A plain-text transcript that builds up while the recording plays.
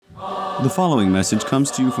The following message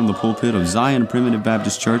comes to you from the pulpit of Zion Primitive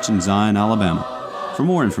Baptist Church in Zion, Alabama. For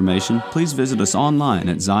more information, please visit us online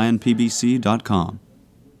at zionpbc.com.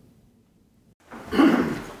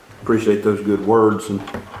 Appreciate those good words, and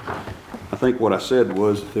I think what I said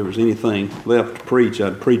was if there was anything left to preach,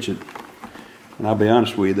 I'd preach it. And I'll be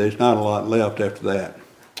honest with you, there's not a lot left after that.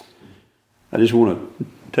 I just want to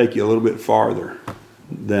take you a little bit farther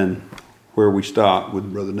than where we stopped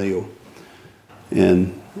with Brother Neil.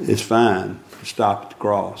 And it's fine to stop at the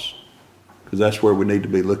cross, because that's where we need to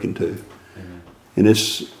be looking to. Amen. And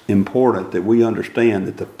it's important that we understand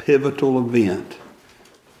that the pivotal event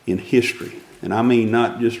in history, and I mean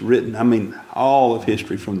not just written, I mean all of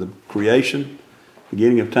history from the creation,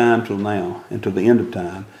 beginning of time till now, and till the end of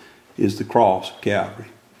time, is the cross of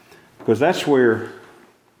Calvary. Because that's where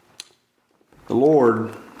the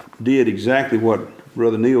Lord did exactly what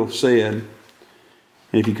Brother Neil said.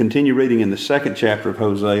 And if you continue reading in the second chapter of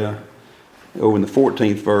Hosea, over in the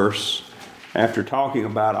 14th verse, after talking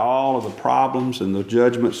about all of the problems and the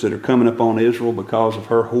judgments that are coming upon Israel because of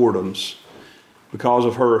her whoredoms, because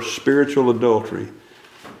of her spiritual adultery,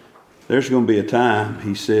 there's going to be a time,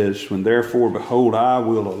 he says, when therefore, behold, I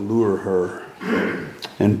will allure her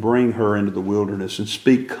and bring her into the wilderness and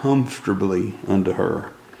speak comfortably unto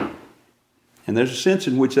her. And there's a sense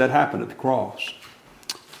in which that happened at the cross.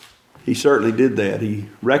 He certainly did that. He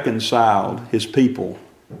reconciled his people,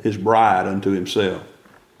 his bride, unto himself.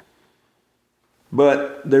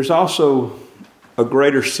 But there's also a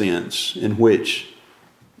greater sense in which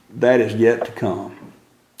that is yet to come.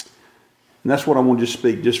 And that's what I want to just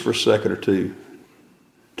speak just for a second or two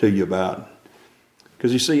to you about.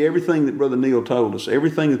 Because you see, everything that Brother Neil told us,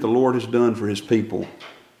 everything that the Lord has done for his people,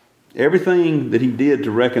 everything that he did to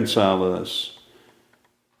reconcile us,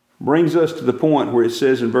 brings us to the point where it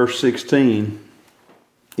says in verse 16,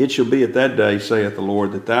 "It shall be at that day, saith the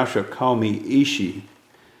Lord, that thou shalt call me Ishi,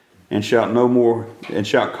 and shalt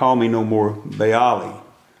call me no more Baali."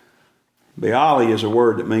 Baali is a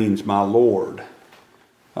word that means my Lord,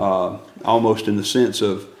 almost in the sense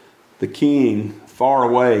of the king far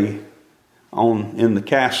away in the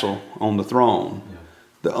castle on the throne,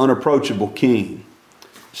 the unapproachable king.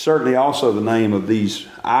 Certainly also the name of these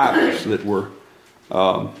idols that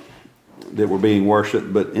were being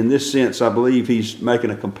worshipped. But in this sense, I believe he's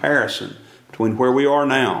making a comparison between where we are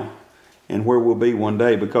now and where we'll be one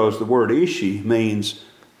day, because the word Ishi means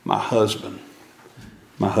my husband.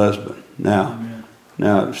 My husband.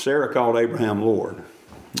 Now Sarah called Abraham Lord.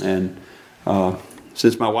 And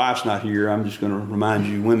since my wife's not here, I'm just going to remind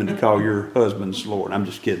you women to call your husbands Lord. I'm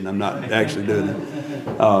just kidding. I'm not actually doing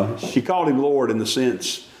it. She called him Lord in the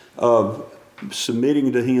sense of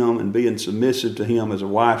submitting to him and being submissive to him as a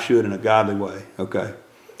wife should in a godly way. Okay.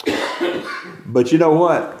 But you know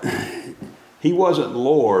what? He wasn't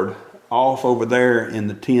Lord off over there in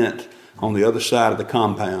the tent on the other side of the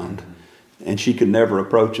compound, and she could never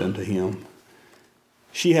approach unto him.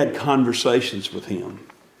 She had conversations with him.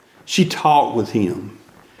 She talked with him.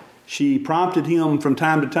 She prompted him from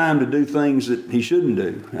time to time to do things that he shouldn't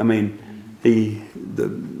do. I mean, the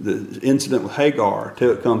incident with Hagar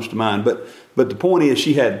till it comes to mind. But the point is,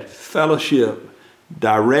 she had fellowship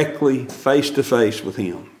directly, face to face with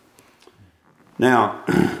him. Now,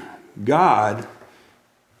 God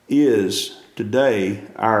is today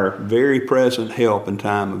our very present help in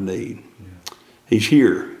time of need. He's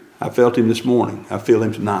here. I felt him this morning. I feel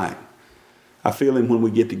him tonight. I feel him when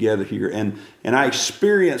we get together here. And I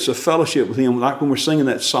experience a fellowship with him like when we're singing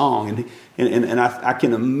that song. And I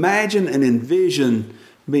can imagine and envision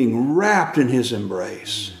being wrapped in his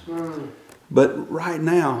embrace. But right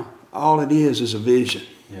now, all it is a vision.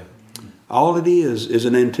 Yeah. All it is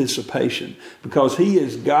an anticipation. Because he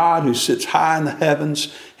is God who sits high in the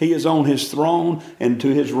heavens. He is on his throne. And to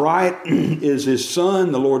his right is his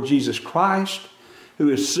Son, the Lord Jesus Christ, who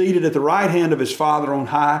is seated at the right hand of his Father on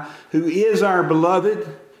high, who is our beloved,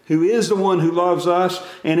 who is the one who loves us.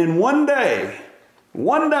 And in one day,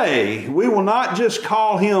 we will not just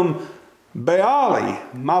call him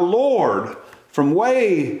Baali, my Lord, from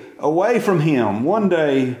way away from him. One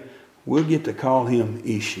day, we'll get to call him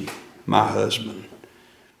Ishi, my husband.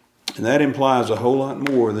 And that implies a whole lot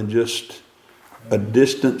more than just a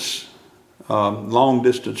long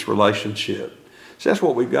distance relationship. So that's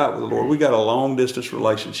what we've got with the Lord. We got a long distance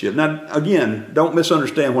relationship. Now, again, don't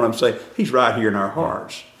misunderstand what I'm saying. He's right here in our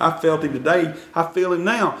hearts. I felt him today. I feel him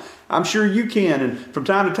now. I'm sure you can. And from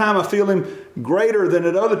time to time, I feel him greater than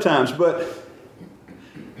at other times. But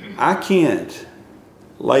I can't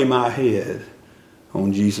lay my head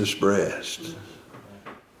on Jesus' breast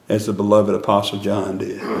as the beloved Apostle John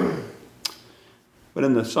did. But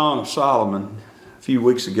in the Song of Solomon, a few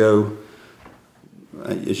weeks ago,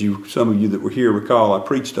 some of you that were here recall, I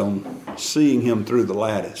preached on seeing him through the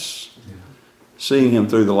lattice. Seeing him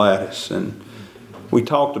through the lattice. And we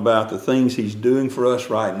talked about the things he's doing for us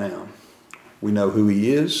right now. We know who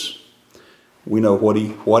he is. We know what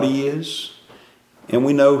he is. And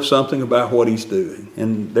we know something about what he's doing.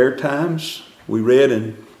 And there are times, we read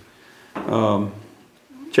in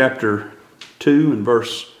chapter 2 and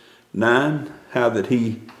verse 9, how that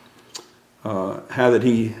he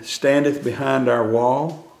standeth behind our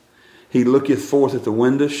wall. He looketh forth at the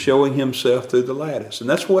windows, showing himself through the lattice. And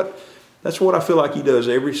that's what I feel like he does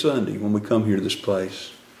every Sunday when we come here to this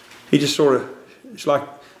place. He just it's like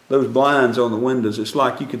those blinds on the windows. It's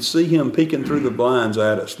like you can see him peeking through the blinds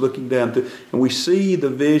at us, looking down through, and we see the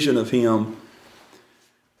vision of him.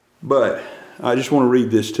 But I just want to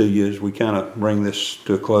read this to you as we kind of bring this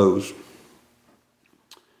to a close.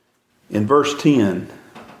 In verse 10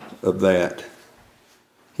 of that,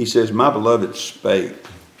 he says, My beloved spake,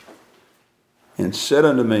 and said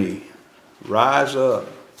unto me, Rise up,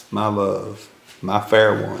 my love, my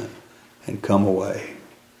fair one, and come away.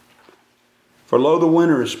 For lo, the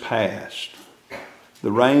winter is past,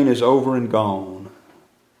 the rain is over and gone,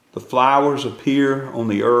 the flowers appear on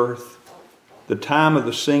the earth, the time of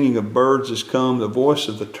the singing of birds is come, the voice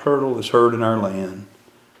of the turtle is heard in our land.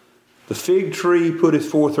 The fig tree putteth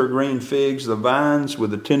forth her green figs, the vines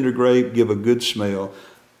with the tender grape give a good smell.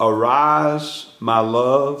 Arise, my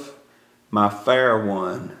love, my fair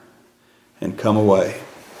one, and come away.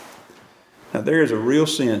 Now there is a real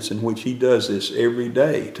sense in which he does this every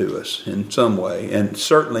day to us in some way, and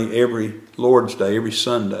certainly every Lord's Day, every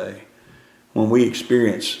Sunday, when we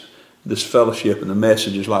experience this fellowship and the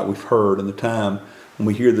messages like we've heard and the time when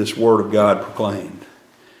we hear this Word of God proclaimed.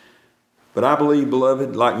 But I believe,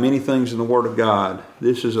 beloved, like many things in the Word of God,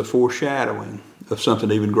 this is a foreshadowing of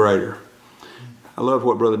something even greater. I love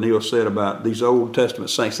what Brother Neil said about these Old Testament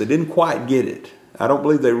saints. They didn't quite get it. I don't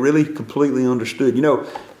believe they really completely understood. You know,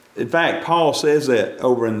 in fact, Paul says that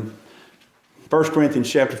over in 1 Corinthians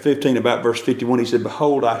chapter 15 about verse 51. He said,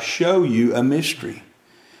 Behold, I show you a mystery.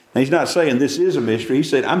 Now, he's not saying this is a mystery. He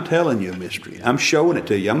said, I'm telling you a mystery. I'm showing it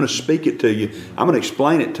to you. I'm going to speak it to you. I'm going to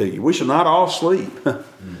explain it to you. We shall not all sleep.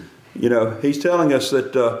 You know, he's telling us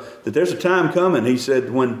that there's a time coming. He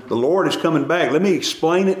said, when the Lord is coming back, let me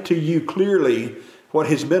explain it to you clearly, what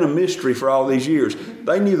has been a mystery for all these years.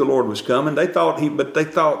 They knew the Lord was coming. They thought,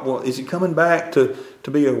 well, is he coming back to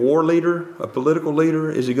be a war leader, a political leader?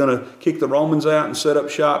 Is he going to kick the Romans out and set up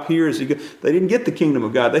shop here? They didn't get the kingdom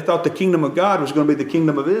of God. They thought the kingdom of God was going to be the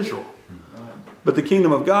kingdom of Israel. But the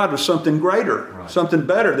kingdom of God was something greater, something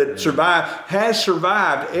better that has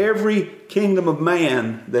survived every kingdom of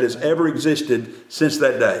man that has ever existed since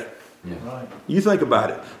that day. Yeah. You think about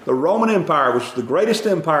it. The Roman Empire was the greatest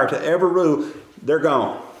empire to ever rule. They're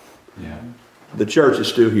gone. Yeah. The church is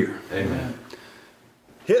still here. Amen.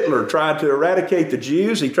 Hitler tried to eradicate the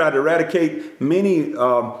Jews. He tried to eradicate many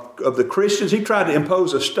of the Christians. He tried to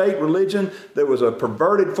impose a state religion that was a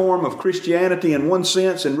perverted form of Christianity in one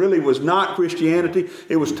sense and really was not Christianity.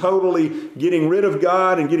 It was totally getting rid of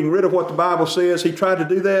God and getting rid of what the Bible says. He tried to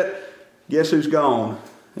do that. Guess who's gone?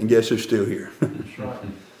 And guess who's still here? That's right.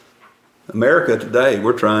 America today,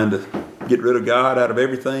 we're trying to get rid of God out of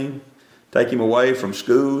everything. Take him away from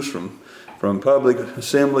schools, from public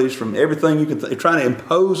assemblies, from everything you can think. Trying to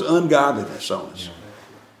impose ungodliness on us.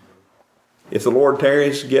 If the Lord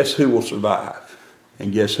tarries, guess who will survive?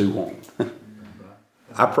 And guess who won't?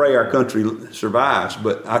 I pray our country survives,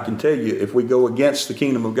 but I can tell you, if we go against the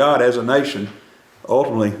kingdom of God as a nation,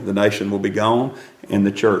 ultimately the nation will be gone and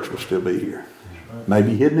the church will still be here.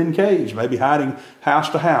 Maybe hidden in caves, maybe hiding house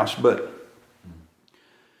to house, but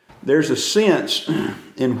there's a sense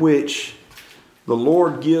in which the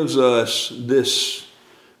Lord gives us this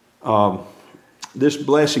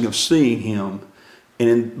blessing of seeing him.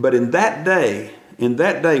 But in that day,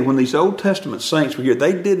 when these Old Testament saints were here,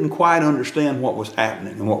 they didn't quite understand what was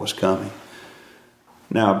happening and what was coming.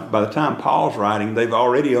 Now, by the time Paul's writing, they've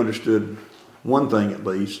already understood one thing at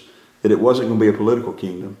least, that it wasn't going to be a political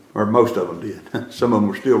kingdom, or most of them did. Some of them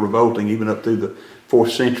were still revolting even up through the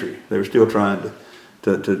 4th century. They were still trying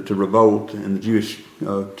to revolt in the Jewish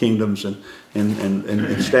kingdoms and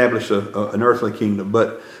establish an earthly kingdom.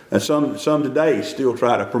 But some today still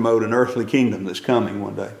try to promote an earthly kingdom that's coming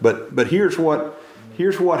one day. But here's what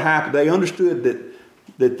happened. They understood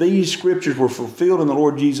that these scriptures were fulfilled in the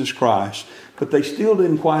Lord Jesus Christ, but they still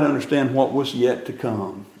didn't quite understand what was yet to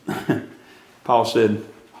come. Paul said,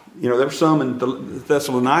 there were some in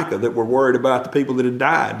Thessalonica that were worried about the people that had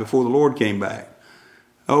died before the Lord came back.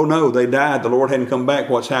 Oh no, they died. The Lord hadn't come back.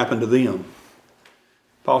 What's happened to them?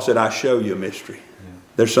 Paul said, I show you a mystery.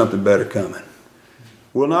 There's something better coming.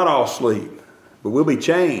 We'll not all sleep, but we'll be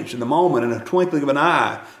changed in the moment, in a twinkling of an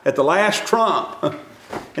eye, at the last trump.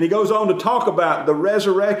 And he goes on to talk about the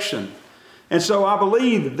resurrection. And so I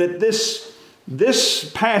believe that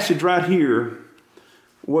this passage right here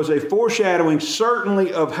was a foreshadowing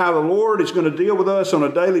certainly of how the Lord is going to deal with us on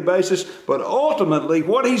a daily basis, but ultimately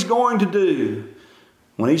what he's going to do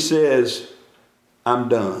when he says, I'm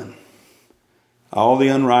done. All the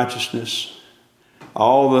unrighteousness,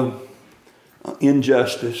 all the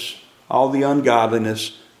injustice, all the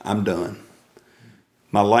ungodliness, I'm done.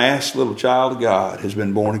 My last little child of God has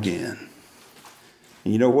been born again.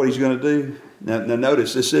 And you know what he's going to do? Now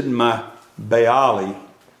notice, this isn't my Baali,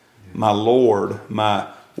 my Lord, my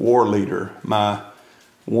war leader, my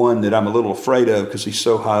one that I'm a little afraid of because he's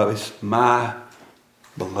so high. It's my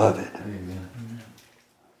beloved. Amen.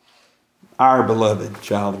 Our beloved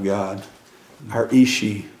child of God, our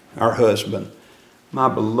Ishi, our husband. My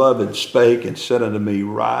beloved spake and said unto me,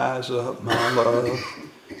 Rise up, my love,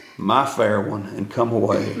 my fair one, and come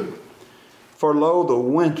away. For lo, the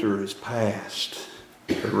winter is past.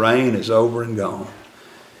 The rain is over and gone.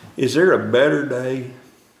 Is there a better day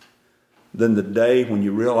than the day when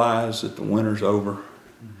you realize that the winter's over?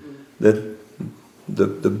 That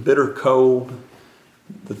the bitter cold,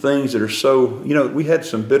 the things that are so, we had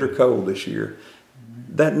some bitter cold this year.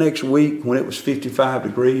 That next week when it was 55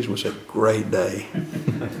 degrees was a great day.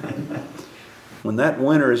 When that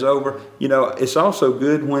winter is over, it's also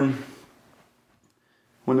good when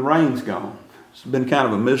the rain's gone. It's been kind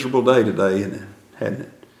of a miserable day today, hadn't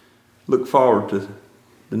it? Look forward to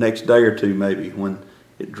the next day or two maybe when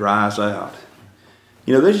it dries out.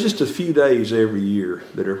 There's just a few days every year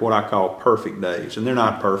that are what I call perfect days. And they're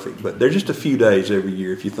not perfect, but they're just a few days every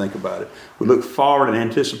year if you think about it. We look forward and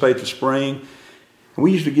anticipate the spring. And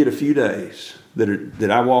we usually get a few days that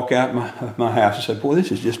I walk out my house and say, boy, this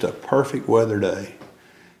is just a perfect weather day.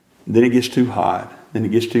 Then it gets too hot. Then it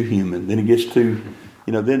gets too humid. Then it gets too,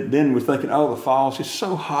 then we're thinking, oh, the fall's just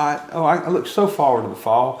so hot. Oh, I look so forward to the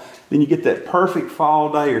fall. Then you get that perfect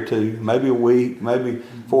fall day or two, maybe a week, maybe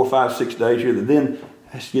 4, 5, 6 days here. Then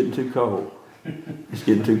it's getting too cold. It's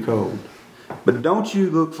getting too cold. But don't you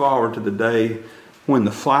look forward to the day when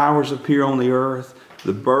the flowers appear on the earth,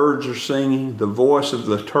 the birds are singing, the voice of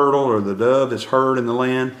the turtle or the dove is heard in the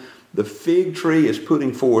land, the fig tree is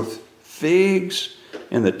putting forth figs,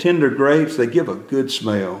 and the tender grapes, they give a good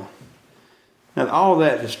smell. Now, all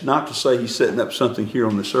that is not to say he's setting up something here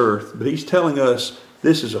on this earth, but he's telling us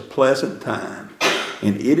this is a pleasant time.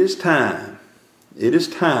 And it is time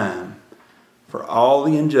for all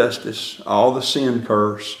the injustice, all the sin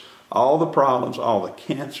curse, all the problems, all the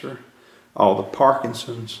cancer, all the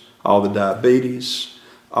Parkinson's, all the diabetes,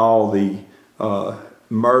 all the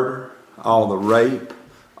murder, all the rape,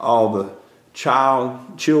 all the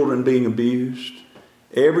children being abused,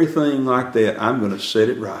 everything like that. I'm going to set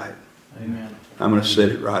it right. Amen. I'm going to set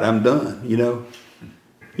it right. I'm done.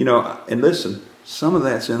 And listen, some of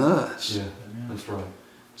that's in us. Yeah, that's right.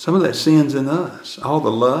 Some of that sin's in us. All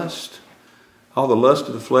the lust of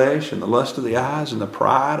the flesh and the lust of the eyes and the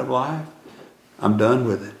pride of life. I'm done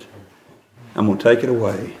with it. I'm going to take it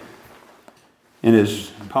away. And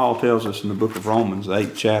as Paul tells us in the book of Romans, the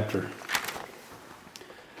 8th chapter,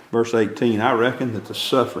 verse 18, I reckon that the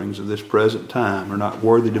sufferings of this present time are not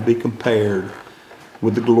worthy to be compared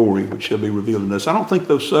with the glory which shall be revealed in us. I don't think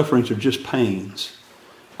those sufferings are just pains.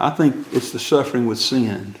 I think it's the suffering with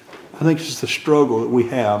sin. I think it's the struggle that we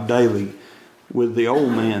have daily with the old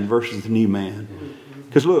man versus the new man.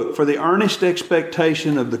 Because look, for the earnest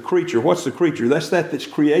expectation of the creature, what's the creature? That's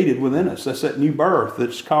created within us. That's that new birth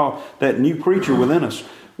that's called that new creature within us.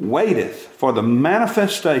 Waiteth for the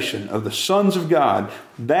manifestation of the sons of God.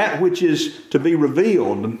 That which is to be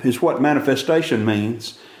revealed is what manifestation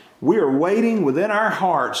means. We are waiting within our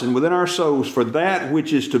hearts and within our souls for that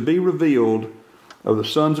which is to be revealed of the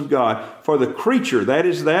sons of God. For the creature, that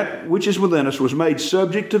is that which is within us, was made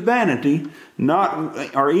subject to vanity,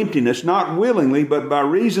 or emptiness, not willingly, but by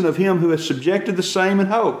reason of him who has subjected the same in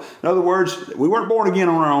hope. In other words, we weren't born again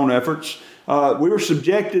on our own efforts. We were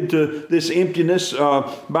subjected to this emptiness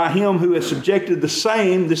by him who has subjected this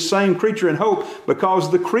same creature in hope,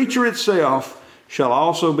 because the creature itself shall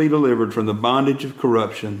also be delivered from the bondage of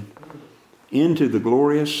corruption into the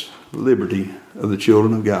glorious liberty of the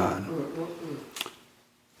children of God.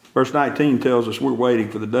 Verse 19 tells us we're waiting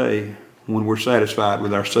for the day when we're satisfied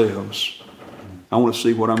with ourselves. I want to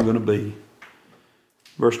see what I'm going to be.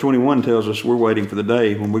 Verse 21 tells us we're waiting for the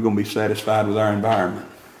day when we're going to be satisfied with our environment.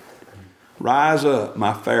 Rise up,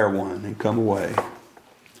 my fair one, and come away.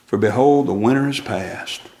 For behold, the winter is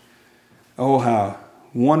past. Oh, how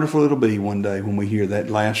wonderful it'll be one day when we hear that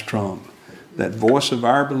last trump. That voice of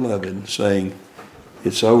our beloved saying,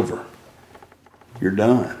 it's over. You're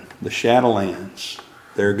done. The Shadowlands,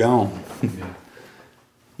 they're gone.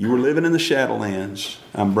 You were living in the Shadowlands.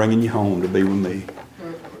 I'm bringing you home to be with me.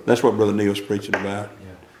 That's what Brother Neil's preaching about.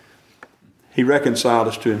 He reconciled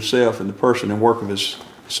us to himself in the person and work of his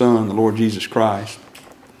Son, the Lord Jesus Christ.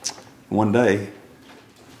 One day,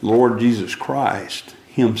 Lord Jesus Christ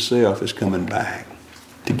himself is coming back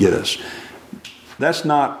to get us. He's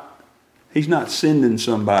not sending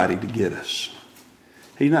somebody to get us.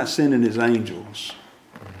 He's not sending his angels.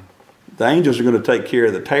 The angels are going to take care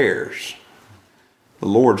of the tares. The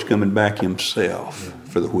Lord's coming back himself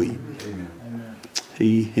for the wheat.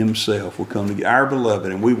 He himself will come to get our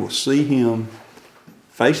beloved, and we will see him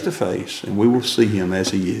face to face, and we will see him as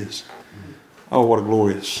he is. Oh, what a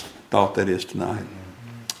glorious thought that is tonight.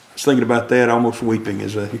 I was thinking about that, almost weeping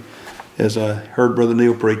as I heard Brother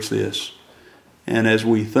Neil preach this. And as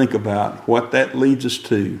we think about what that leads us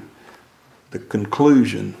to, the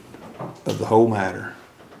conclusion of the whole matter,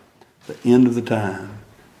 the end of the time,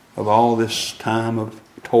 of all this time of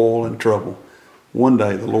toil and trouble, one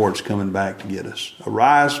day the Lord's coming back to get us.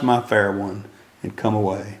 Arise, my fair one, and come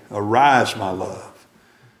away. Arise, my love.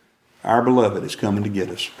 Our beloved is coming to get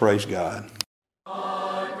us. Praise God.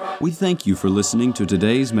 We thank you for listening to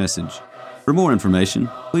today's message. For more information,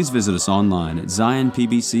 please visit us online at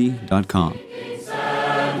zionpbc.com.